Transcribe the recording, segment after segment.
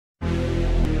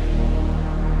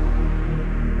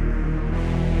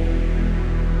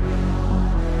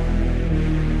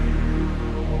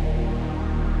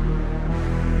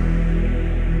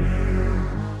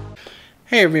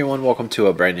Hey everyone, welcome to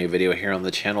a brand new video here on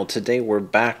the channel. Today we're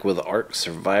back with Ark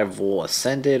Survival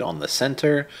Ascended on the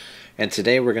center, and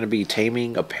today we're going to be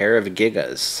taming a pair of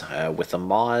Gigas with a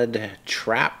mod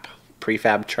trap,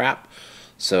 prefab trap.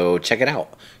 So check it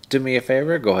out. Do me a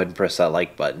favor, go ahead and press that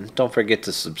like button. Don't forget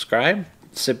to subscribe,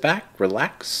 sit back,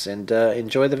 relax, and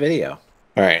enjoy the video.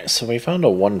 Alright, so we found a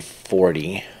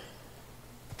 140.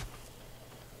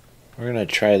 We're going to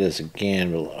try this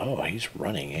again. Oh, he's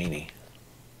running, ain't he?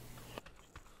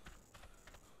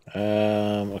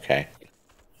 Okay.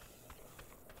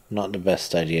 Not the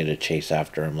best idea to chase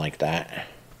after him like that.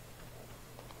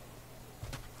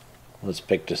 Let's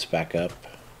pick this back up.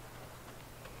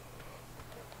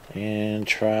 And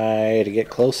try to get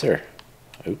closer.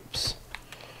 Oops.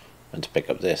 Let's pick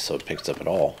up this so it picks up at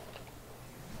all.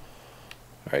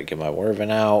 Alright, get my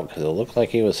Werven out, because it looked like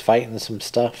he was fighting some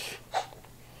stuff.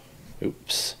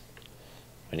 Oops.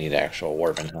 I need actual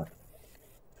Werven, huh?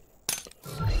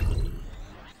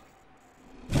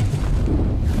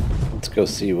 Let's go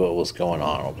see what was going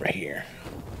on over here.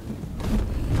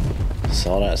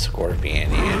 Saw that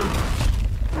scorpion, yeah.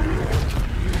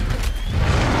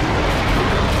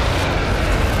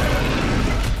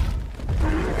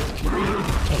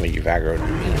 Tell me you've aggroed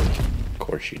me. Of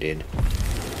course you did.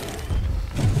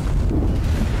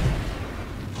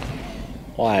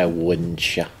 Why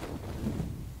wouldn't ya?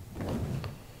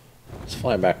 Let's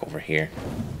fly back over here.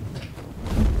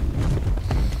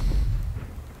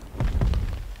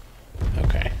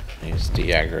 Okay, he's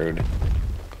de-aggroed.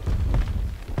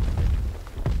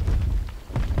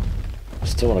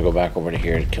 Still want to go back over to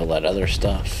here to kill that other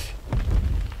stuff.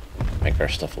 Make our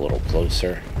stuff a little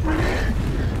closer.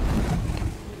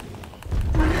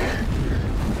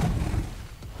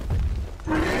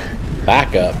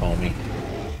 Back up, homie.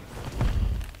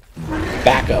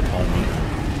 Back up, homie.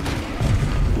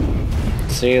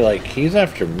 See, like, he's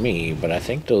after me, but I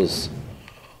think those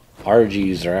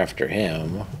RGs are after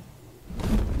him.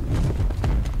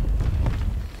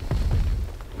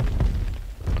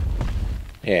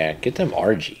 Yeah, get them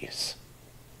RGs.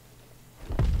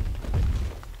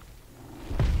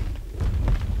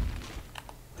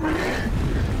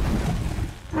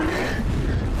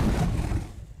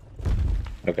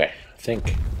 Okay, I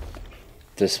think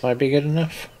this might be good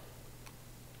enough.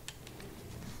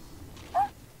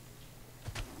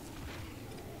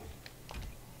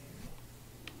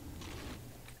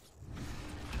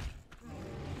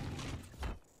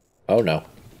 Oh no,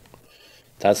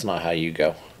 that's not how you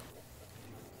go.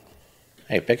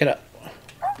 Hey, pick it up.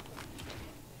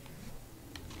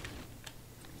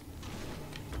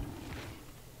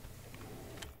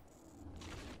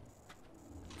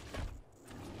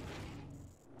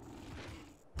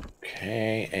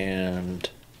 Okay, and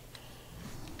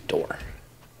door.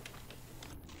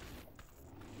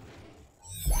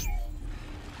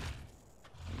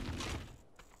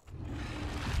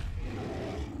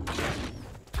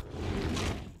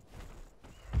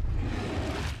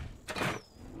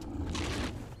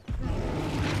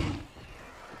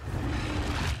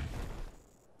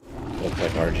 Looks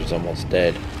like Archie's almost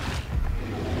dead.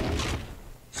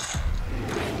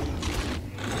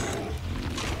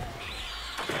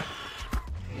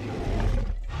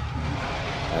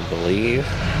 I believe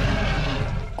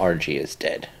RG is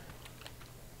dead.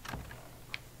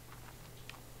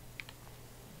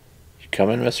 You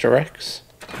coming, Mr. Rex?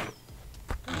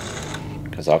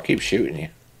 Because I'll keep shooting you.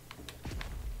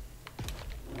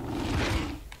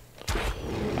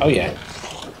 Oh yeah,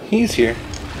 he's here.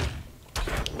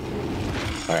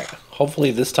 Alright,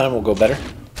 hopefully this time will go better.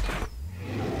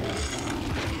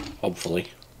 Hopefully.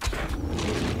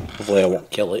 Hopefully I won't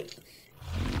kill it.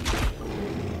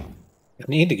 I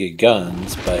need to get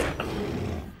guns, but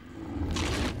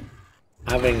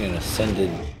having an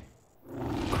ascended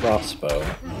crossbow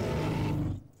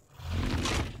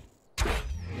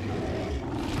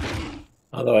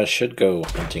although I should go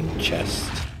hunting chests,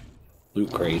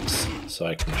 loot crates, so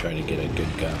I can try to get a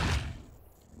good gun.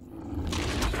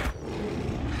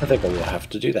 I think I will have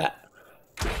to do that.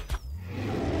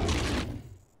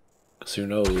 Because who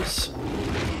knows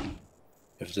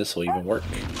if this will even work.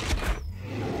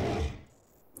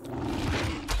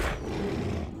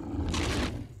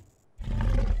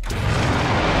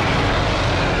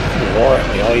 Roar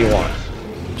at me all you want.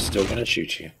 I'm still gonna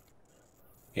shoot you.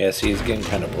 Yeah, see, he's getting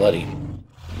kind of bloody.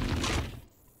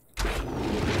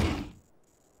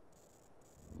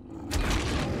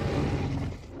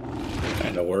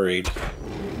 Kind of worried.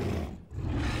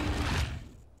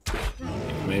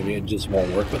 Maybe it just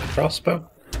won't work with a crossbow.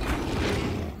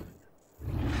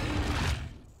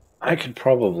 I could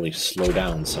probably slow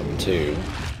down some too.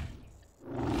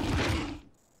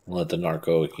 Let the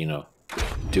narco, you know,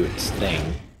 do its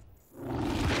thing.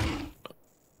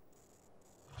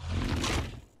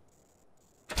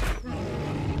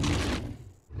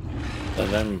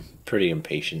 But I'm pretty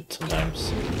impatient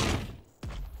sometimes.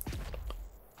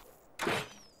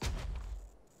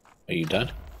 Are you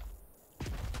done?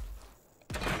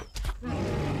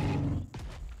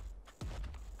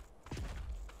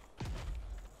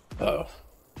 Uh-oh.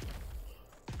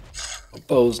 My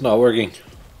bow's not working.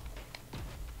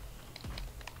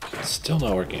 It's still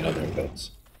not working. Oh, there it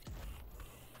goes.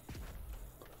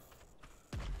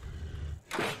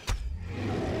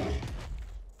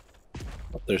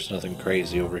 But there's nothing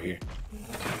crazy over here.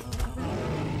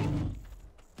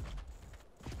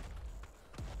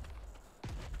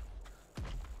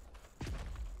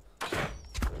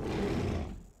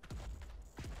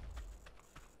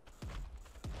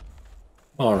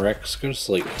 Come on, Rex, go to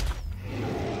sleep.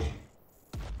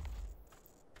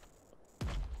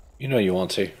 You know you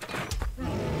want to.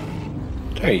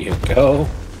 There you go.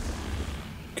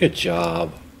 Good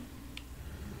job.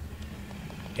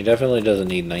 He definitely doesn't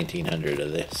need 1900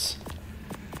 of this.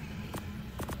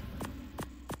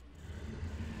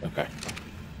 Okay.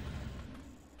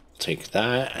 Take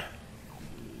that.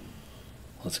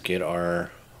 Let's get our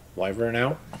wyvern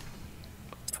out.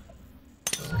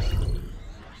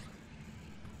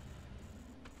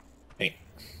 Hey.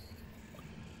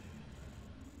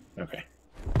 Okay.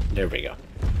 There we go.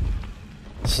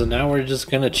 So now we're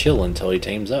just gonna chill until he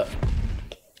tames up.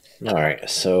 Alright,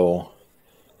 so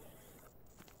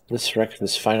this Rex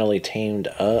is finally tamed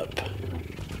up.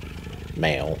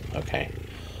 Male, okay.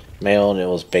 Male, and it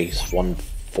was base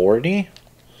 140.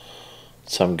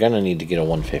 So I'm gonna need to get a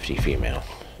 150 female.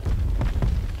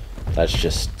 That's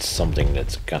just something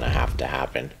that's gonna have to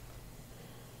happen.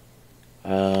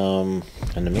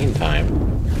 In the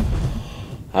meantime,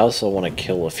 I also want to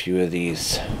kill a few of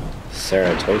these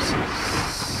ceratoses.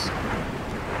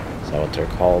 Is that what they're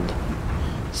called?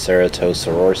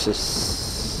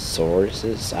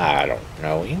 Ceratosauruses? I don't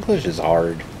know. English is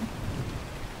hard.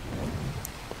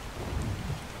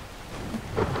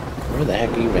 Where the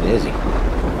heck even is he?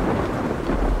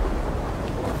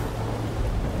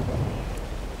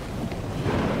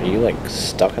 Are you like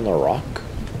stuck in the rock?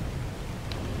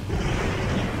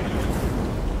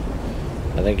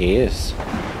 I think he is.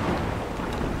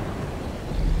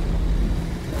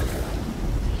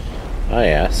 Oh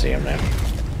yeah, I see him now.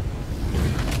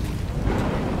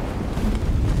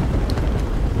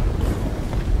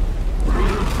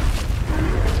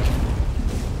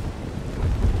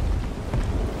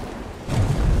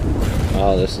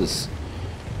 Oh, this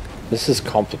is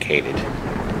complicated.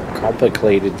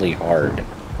 Complicatedly hard.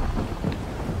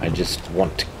 I just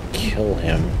want to kill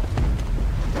him.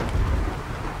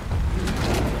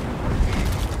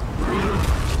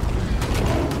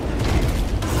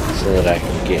 So that I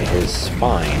can get his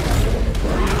spine.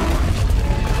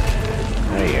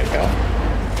 There you go.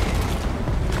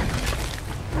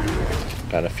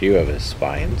 Got a few of his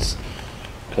spines.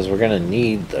 Because we're going to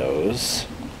need those.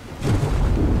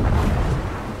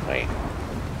 Wait.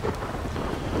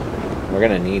 We're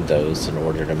going to need those in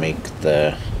order to make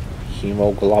the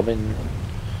hemoglobin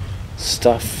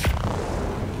stuff.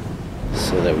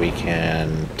 So that we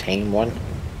can tame one.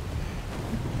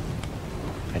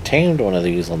 I tamed one of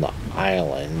these on the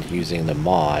island using the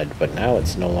mod, but now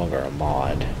it's no longer a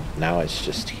mod. Now it's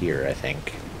just here, I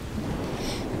think.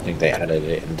 I think they added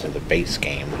it into the base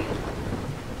game.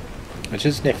 Which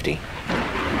is nifty.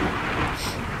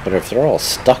 But if they're all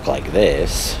stuck like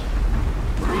this,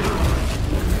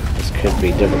 this could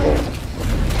be difficult.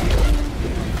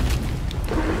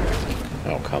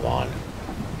 Oh, come on.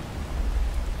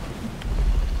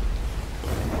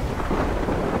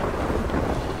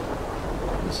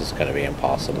 This is going to be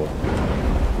impossible.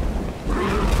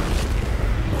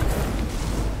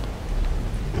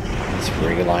 Let's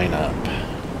reline up.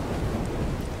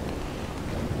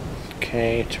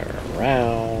 Okay, turn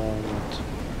around.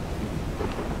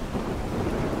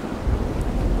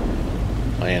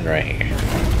 Land right here.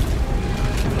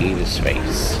 Eat his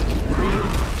face.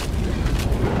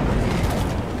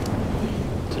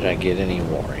 Did I get any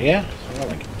more? Yeah, I got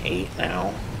like 8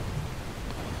 now.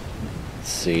 Let's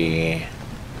see.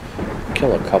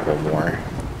 Kill a couple more.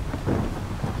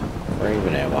 Where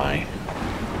even am I?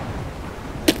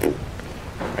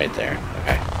 Right there.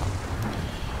 Okay.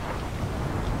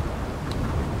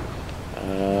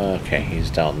 Okay, he's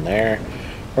down there.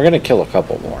 We're gonna kill a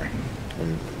couple more.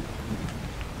 And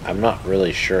I'm not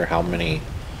really sure how many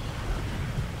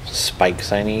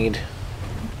spikes I need.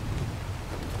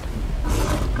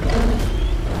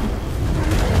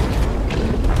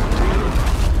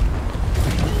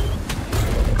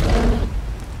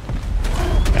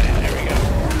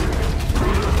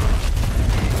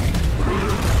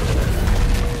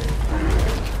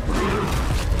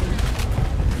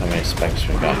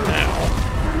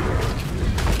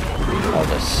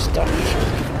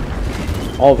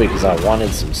 All because I wanted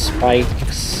some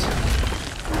spikes.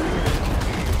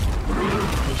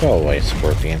 Go away,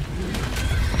 Scorpion.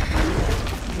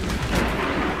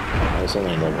 I was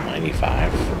only level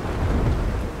 95.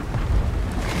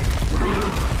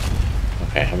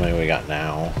 Okay, how many we got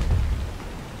now?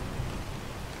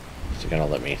 Is it gonna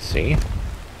let me see?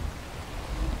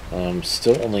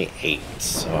 Still only 8,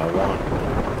 so I want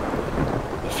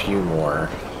a few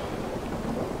more.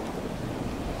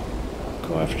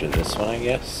 Go after this one, I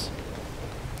guess.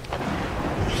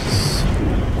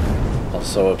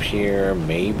 Also up here,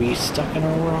 maybe stuck in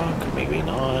a rock, maybe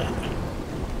not.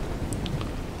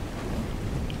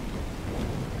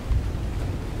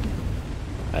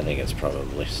 I think it's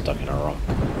probably stuck in a rock.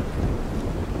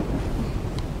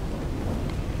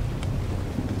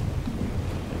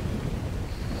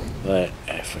 But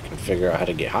if I can figure out how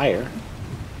to get higher,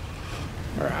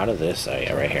 or out of this, oh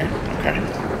yeah, right here. Okay.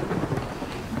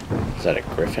 Is that a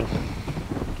griffin?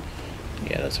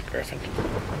 Yeah, that's a griffin.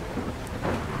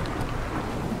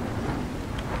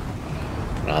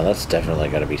 No, that's definitely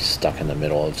got to be stuck in the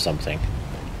middle of something.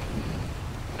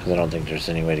 Because I don't think there's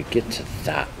any way to get to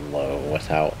that low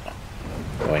without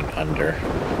going under.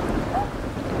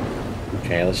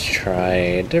 Okay, let's try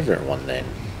a different one then.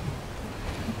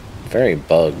 Very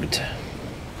bugged.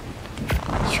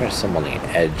 Let's try some on the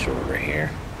edge over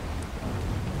here.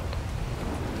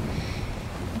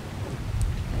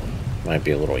 Might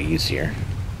be a little easier.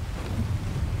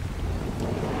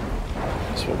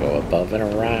 So we'll go above and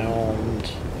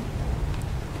around.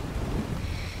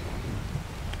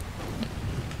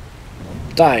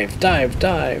 Dive, dive,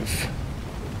 dive!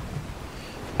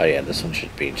 Oh yeah, this one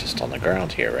should be just on the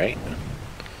ground here, right?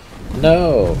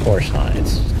 No, of course not.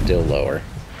 It's still lower.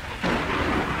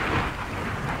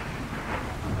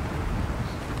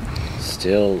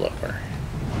 Still lower.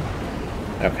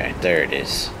 Okay, there it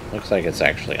is. Looks like it's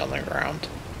actually on the ground.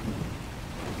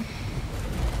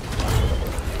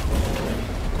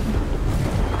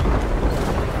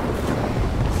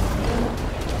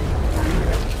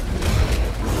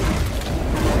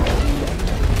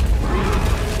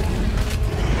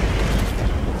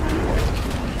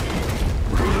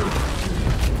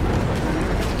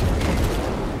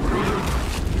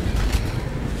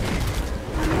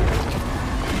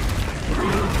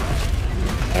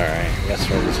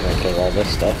 We're just going to kill all this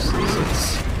stuff since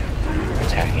it's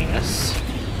attacking us.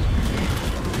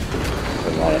 A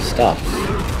lot of stuff.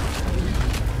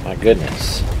 My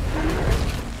goodness.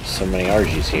 So many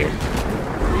RGs here.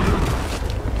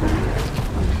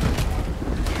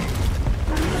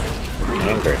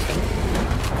 And Griffin.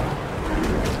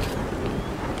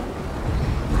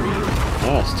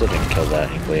 Oh, I still didn't kill that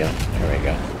Igleo. There we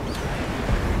go.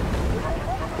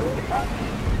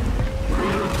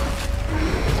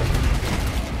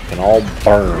 Can all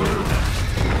burn.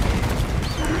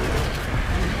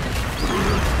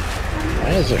 Why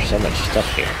is there so much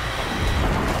stuff here?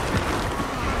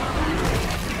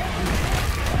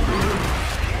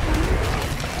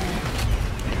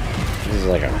 This is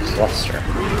like a cluster.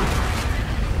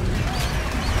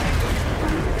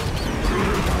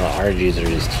 The RGs are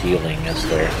just healing as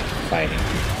they're fighting.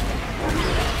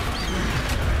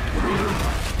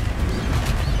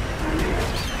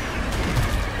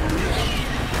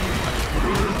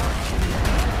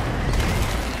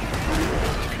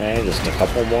 Okay, just a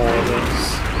couple more, I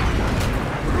guess.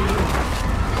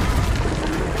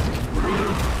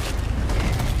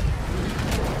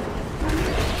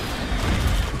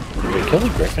 Did we kill the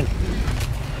griffin?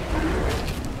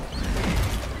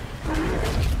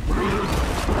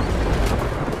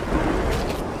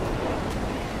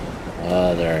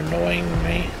 They're annoying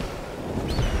me.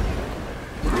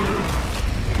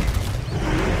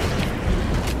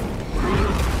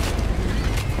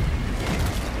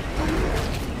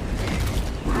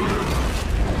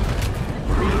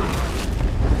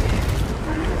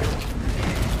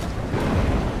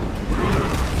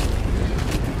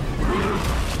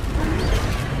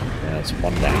 That's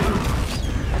one down.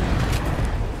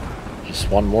 Just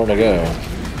one more to go.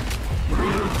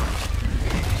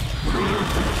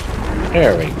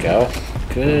 There we go.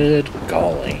 Good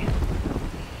golly.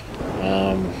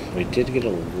 We did get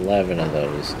 11 of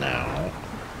those now.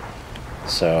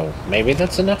 So maybe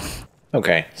that's enough.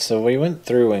 Okay, so we went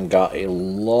through and got a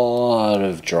lot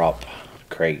of drop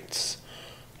crates.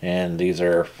 And these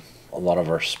are a lot of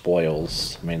our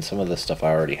spoils. I mean, some of this stuff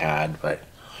I already had, but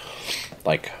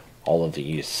like all of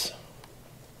these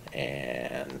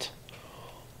and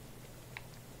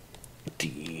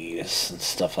these and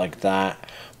stuff like that.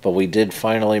 But we did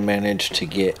finally manage to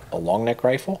get a long neck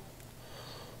rifle,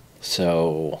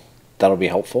 so that'll be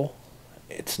helpful.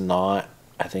 It's not,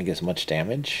 I think, as much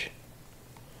damage,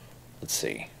 Let's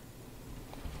see.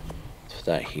 Let's put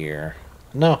that here.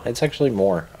 No, it's actually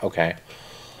more. Okay.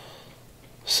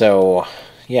 So,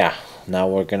 yeah. Now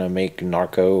we're going to make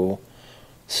narco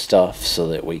stuff so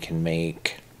that we can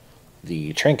make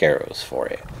the trank arrows for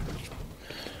it.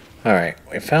 Alright,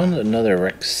 we found another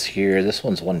Rex here. This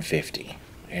one's 150,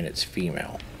 and it's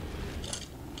female.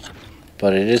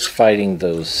 But it is fighting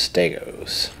those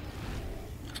stegos.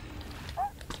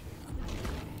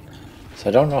 So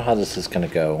I don't know how this is going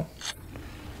to go.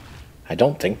 I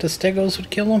don't think the stegos would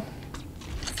kill him.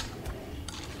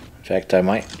 In fact, I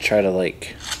might try to,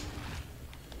 like,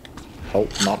 help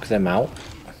knock them out.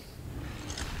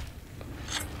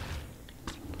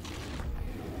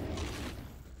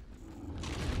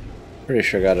 Pretty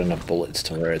sure I got enough bullets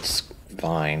to where it's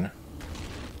fine.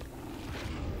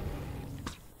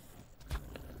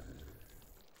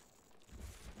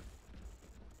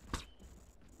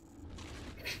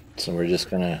 So we're just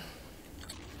gonna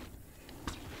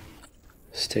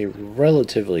stay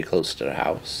relatively close to the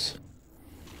house.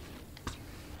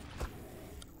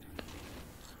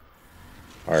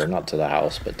 Or not to the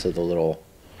house, but to the little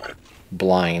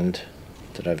blind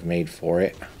that I've made for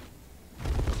it.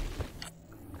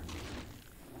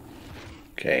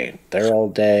 Okay, they're all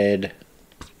dead,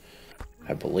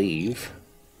 I believe.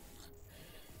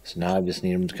 So now I just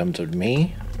need him to come to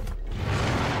me.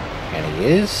 And he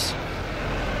is.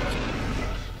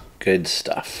 Good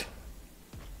stuff.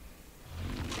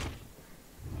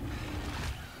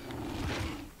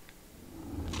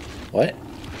 What?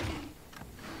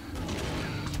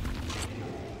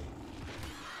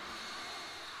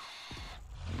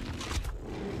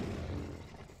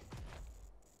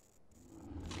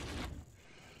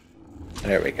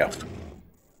 There we go.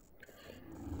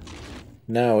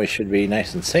 Now we should be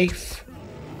nice and safe.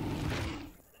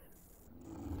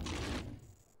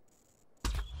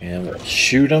 And we'll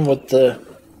shoot him with the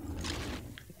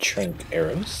trank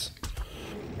arrows.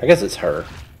 I guess it's her.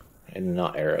 And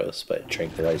not arrows, but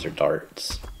tranquilizer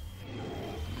darts.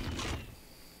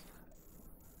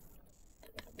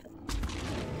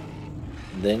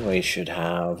 Then we should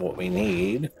have what we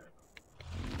need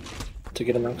to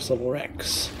get a max level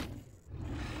Rex.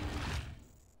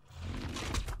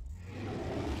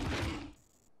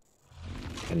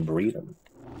 And breed them.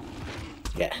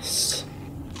 Yes.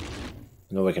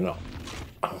 No, we can.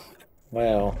 Oh,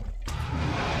 well,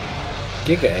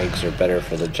 Giga eggs are better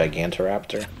for the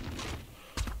Gigantoraptor,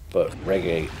 but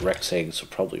Rex eggs will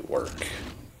probably work.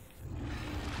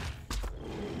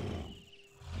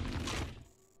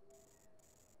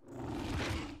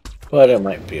 But I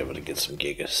might be able to get some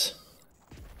Gigas.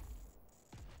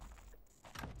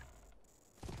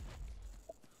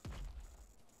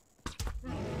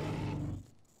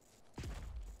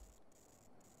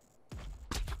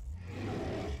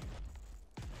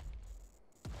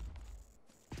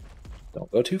 Don't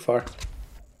go too far.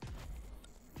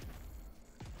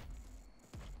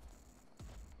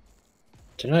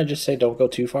 Didn't I just say don't go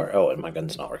too far? Oh, and my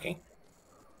gun's not working.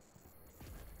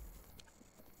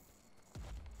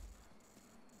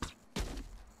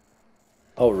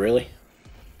 Oh, really?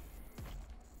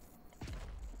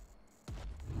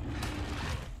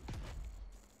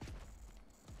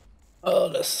 Oh,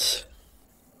 this...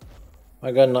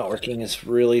 My gun not working is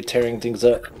really tearing things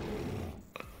up.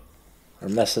 Or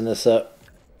messing this up.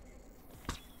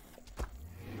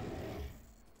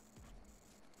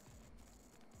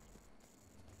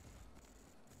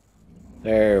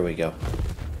 There we go.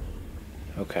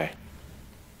 Okay.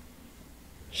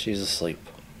 She's asleep.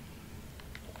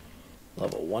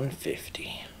 Level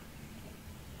 150.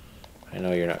 I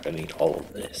know you're not going to need all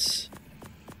of this.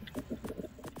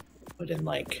 But in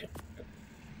like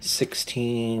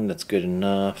 16, that's good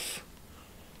enough.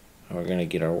 And we're going to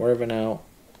get our Werven out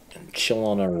and chill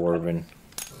on our Werven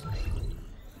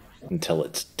until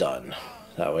it's done.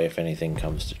 That way if anything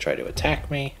comes to try to attack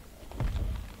me,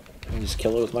 I can just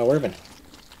kill it with my Werven.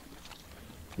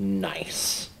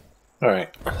 Nice.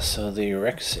 Alright, so the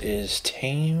Rex is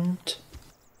tamed.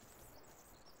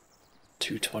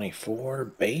 224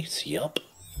 base, yup.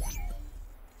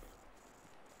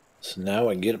 So now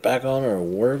we get it back on our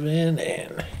Werven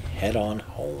and head on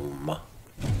home.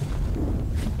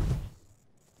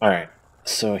 Alright,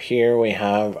 so here we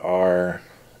have our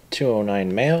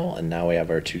 209 male, and now we have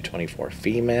our 224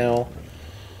 female.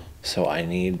 So I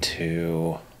need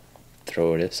to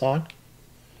throw this on,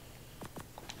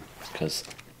 because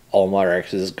all my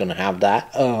Rex is going to have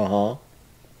that.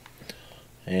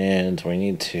 And we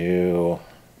need to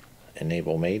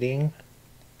enable mating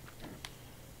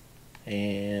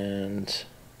and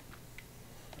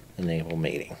enable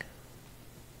mating.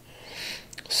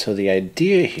 So the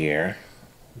idea here,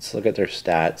 let's look at their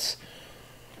stats.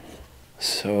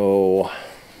 So,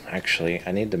 actually,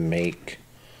 I need to make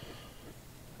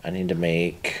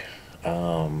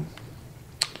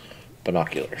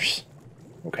binoculars.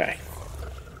 Okay.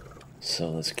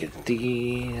 So let's get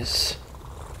these.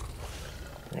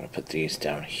 I'm gonna put these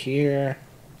down here.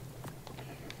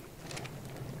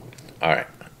 Alright.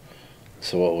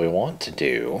 So what we want to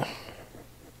do,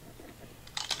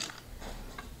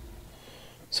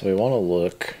 so we want to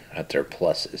look at their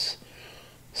pluses.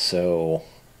 So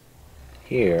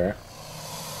here,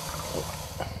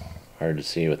 oh, hard to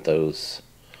see with those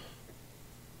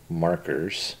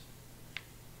markers.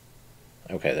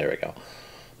 Okay, there we go.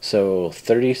 So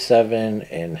 37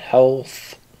 in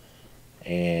health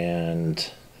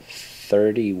and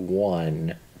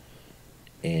 31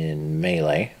 in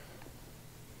melee.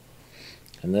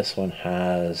 And this one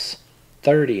has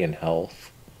 30 in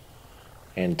health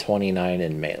and 29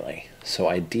 in melee. So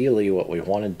ideally what we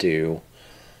want to do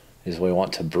is we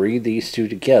want to breed these two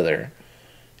together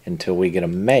until we get a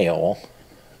male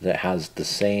that has the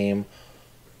same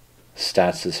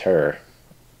stats as her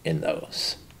in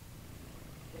those.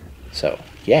 So,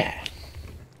 yeah.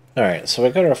 Alright, so we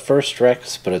got our first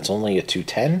Rex, but it's only a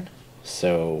 210,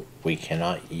 so we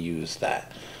cannot use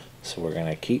that. So we're going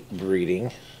to keep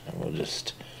breeding, and we'll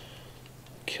just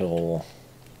kill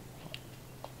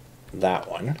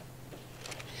that one.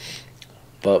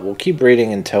 But we'll keep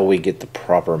breeding until we get the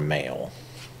proper male.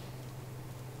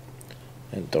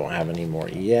 And don't have any more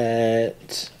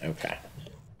yet. Okay.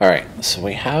 Alright, so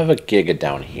we have a Giga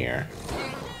down here.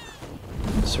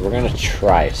 So we're going to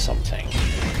try something.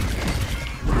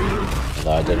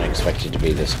 Although I didn't expect it to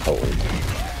be this cold.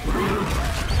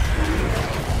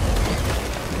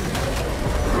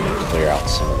 Clear out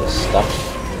some of this stuff.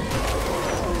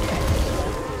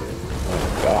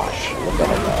 Oh gosh, look at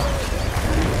all that.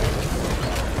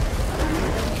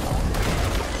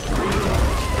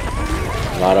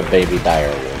 A lot of baby dire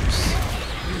wolves.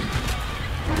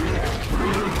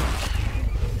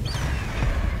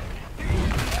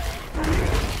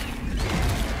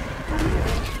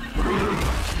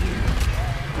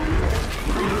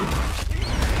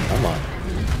 Come on.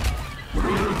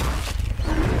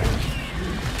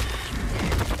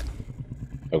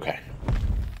 Okay.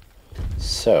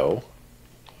 So,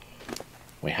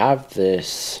 we have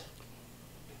this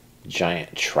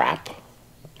giant trap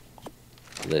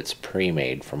that's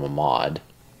pre-made from a mod.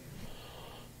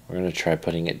 We're going to try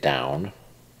putting it down.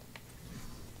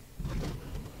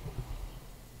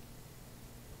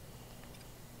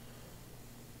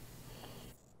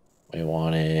 We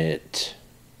want it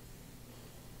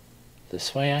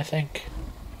this way, I think.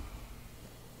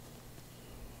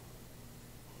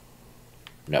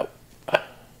 Nope.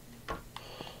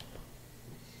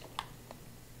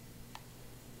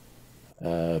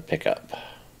 Pick up.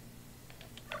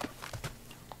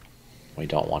 We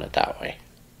don't want it that way.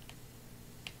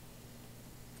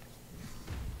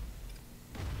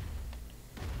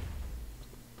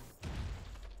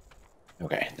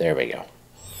 Okay, there we go.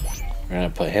 We're going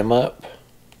to put him up.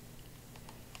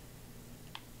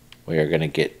 We are going to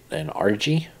get an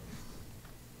RG.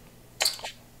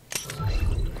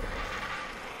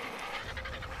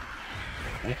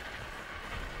 Okay.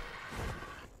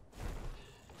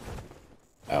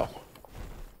 Oh.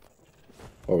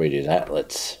 Before we do that,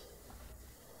 let's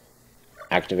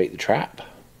activate the trap.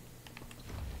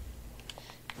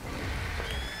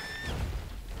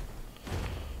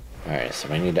 Alright, so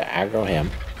we need to aggro him.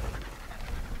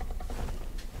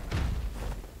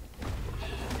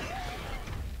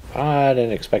 I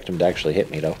didn't expect him to actually hit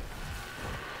me, though.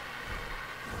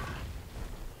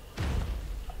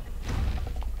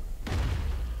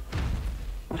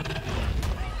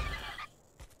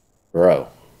 Bro.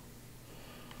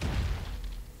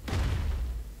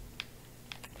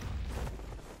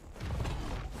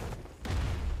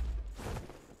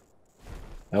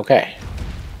 Okay.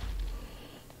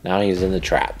 Now he's in the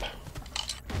trap.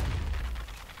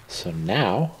 So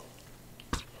now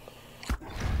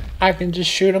I can just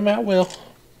shoot him at will.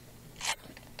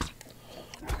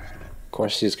 Of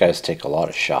course, these guys take a lot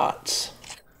of shots.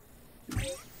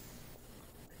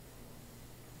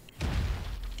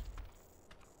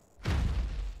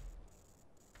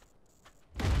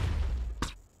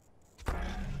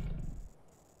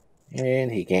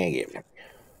 And he can't get me.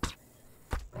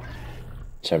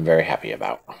 So I'm very happy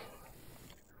about.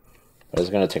 But it's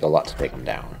going to take a lot to take him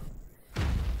down.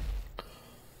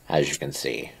 As you can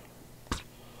see.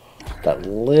 That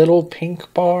little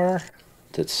pink bar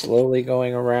that's slowly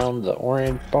going around the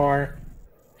orange bar.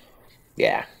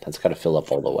 Yeah, that's got to fill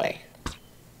up all the way.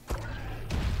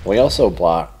 We also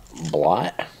brought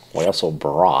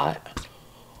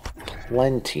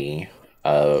plenty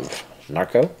of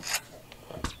narco,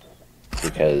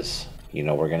 because you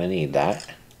know we're going to need that.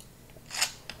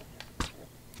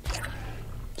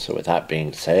 So with that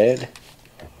being said,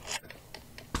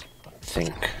 I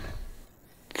think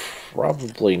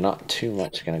probably not too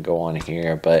much going to go on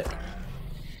here, but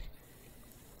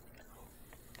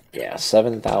yeah,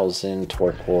 7,000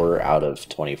 torpor out of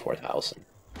 24,000.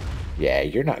 Yeah,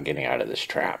 you're not getting out of this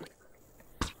trap.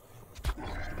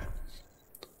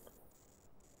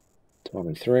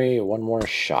 23, one more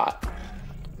shot.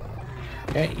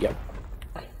 Okay, yep.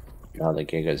 Now the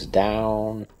Giga's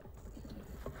down.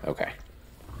 Okay.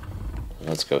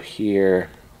 Let's go here.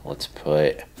 Let's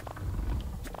put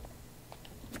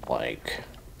like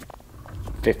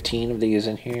 15 of these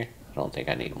in here. I don't think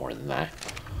I need more than that.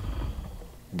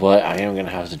 But I am going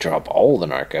to have to drop all the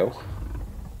narco.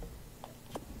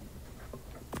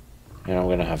 And I'm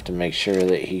going to have to make sure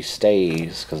that he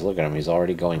stays, because look at him, he's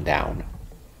already going down.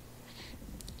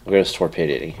 Look at his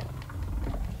torpidity.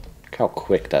 Look how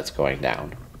quick that's going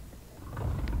down.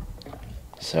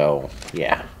 So,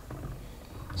 yeah.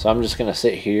 So I'm just going to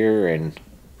sit here and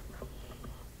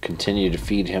continue to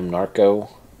feed him narco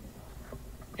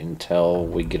until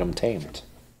we get him tamed.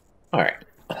 Alright,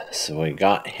 so we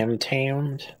got him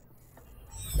tamed.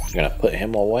 We're going to put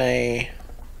him away.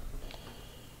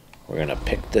 We're going to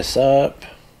pick this up.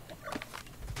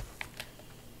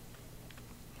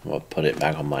 We'll put it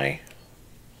back on my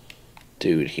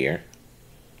dude here,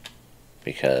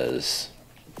 because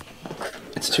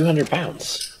it's 200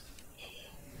 pounds.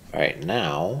 Alright,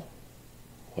 now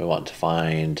we want to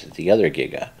find the other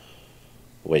Giga,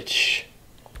 which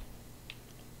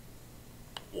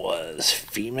was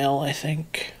female, I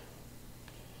think.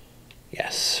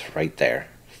 Yes, right there.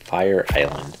 Fire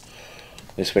Island.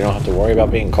 At least we don't have to worry about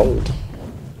being cold.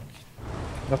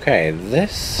 Okay,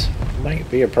 this might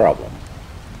be a problem.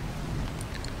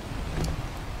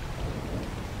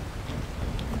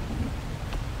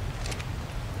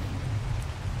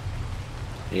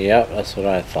 Yep, that's what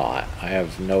I thought. I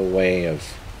have no way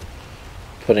of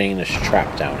putting this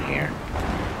trap down here.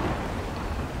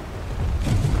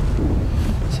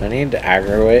 So I need to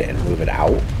aggro it and move it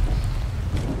out.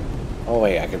 Oh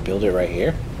wait, I can build it right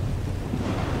here?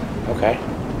 Okay.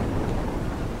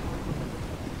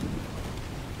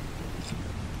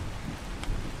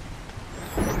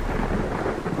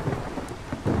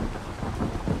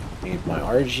 Need my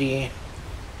RG.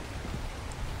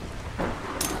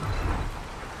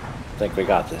 I think we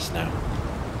got this now.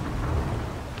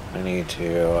 I need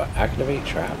to activate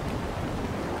trap.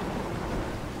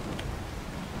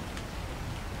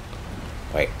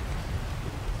 Wait.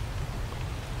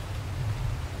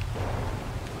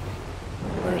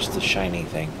 Where's the shiny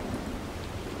thing?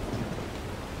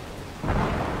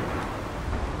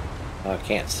 Oh, I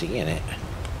can't see in it.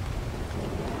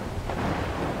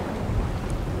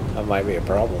 That might be a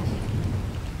problem.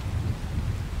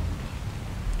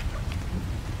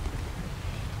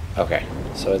 Okay,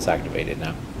 so it's activated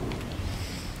now.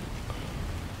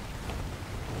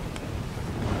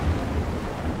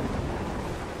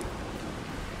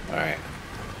 Alright.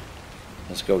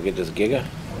 Let's go get this Giga.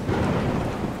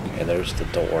 Okay, there's the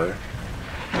door.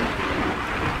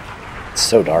 It's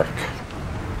so dark.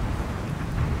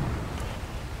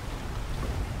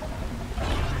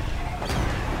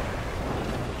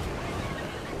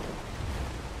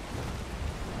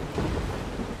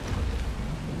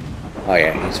 Oh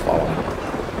yeah, he's following.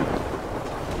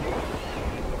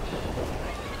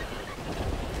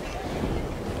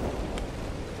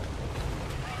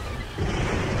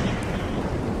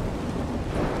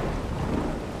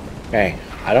 Okay,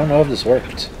 I don't know if this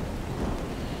worked.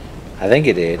 I think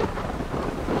it did.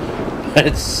 But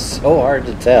it's so hard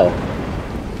to tell.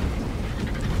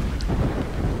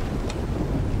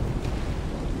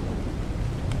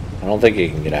 I don't think he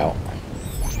can get out.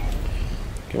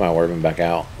 Get my weapon back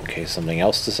out in case something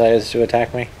else decides to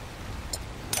attack me.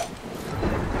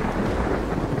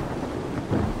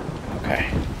 Okay.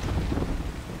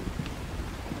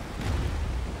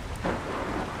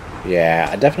 Yeah,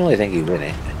 I definitely think he's in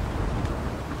it.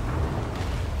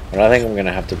 But I think I'm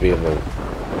gonna have to be able to,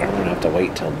 I'm gonna have to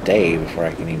wait till day before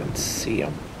I can even see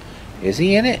him. Is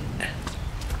he in it?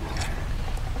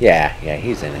 Yeah,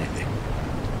 he's in it.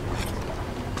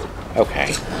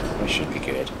 Okay, that should be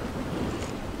good.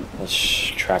 Let's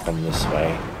track him this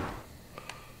way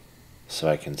so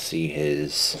I can see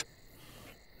his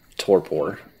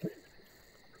torpor.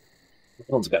 This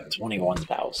one's got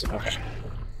 21,000. Okay.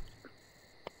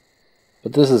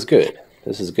 But this is good.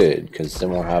 This is good because then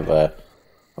we'll have a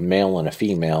male and a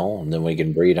female, and then we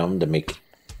can breed them to make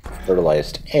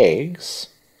fertilized eggs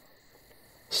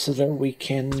so that we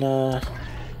can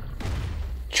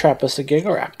trap us a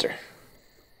Gigaraptor.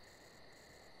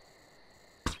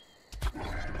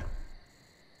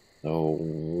 So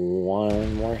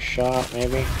one more shot,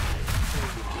 maybe?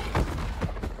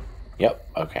 Yep,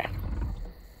 okay.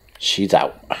 She's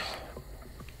out.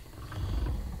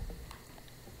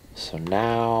 So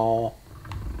now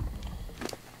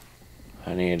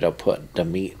I need to put the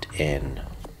meat in.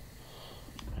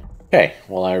 Okay,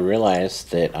 well I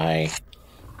realized that I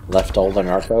left all the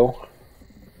narco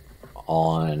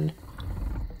on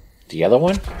the other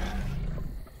one.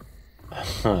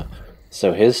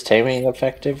 So his taming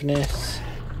effectiveness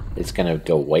is going to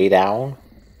go way down,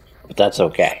 but that's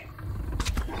okay.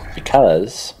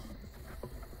 Because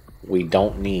we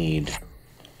don't need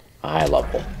a high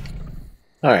level.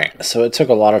 Alright, so it took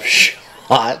a lot of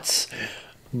shots,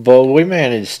 but we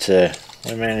managed to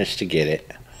get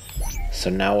it. So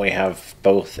now we have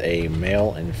both a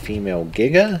male and female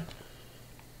Giga.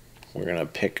 We're going to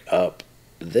pick up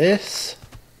this,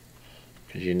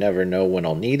 because you never know when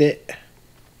I'll need it.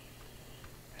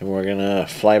 And we're going to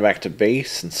fly back to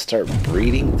base and start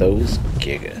breeding those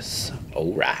Gigas.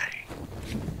 Alright.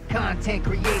 Content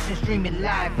creation streaming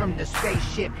live from the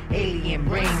spaceship. Alien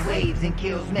brain waves and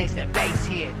kills makes the bass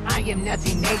hit. I am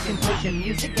Nazi Nation pushing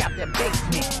music out the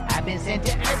basement. I've been sent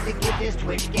to Earth to get this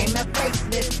Twitch game a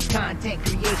facelift. Content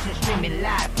creation streaming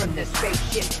live from the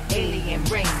spaceship. Alien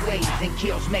brain waves and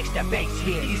kills makes the bass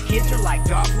hit. These kids are like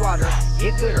dog water.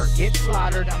 Get good or get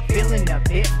slaughtered. I'm feeling a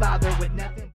bit bothered with nothing.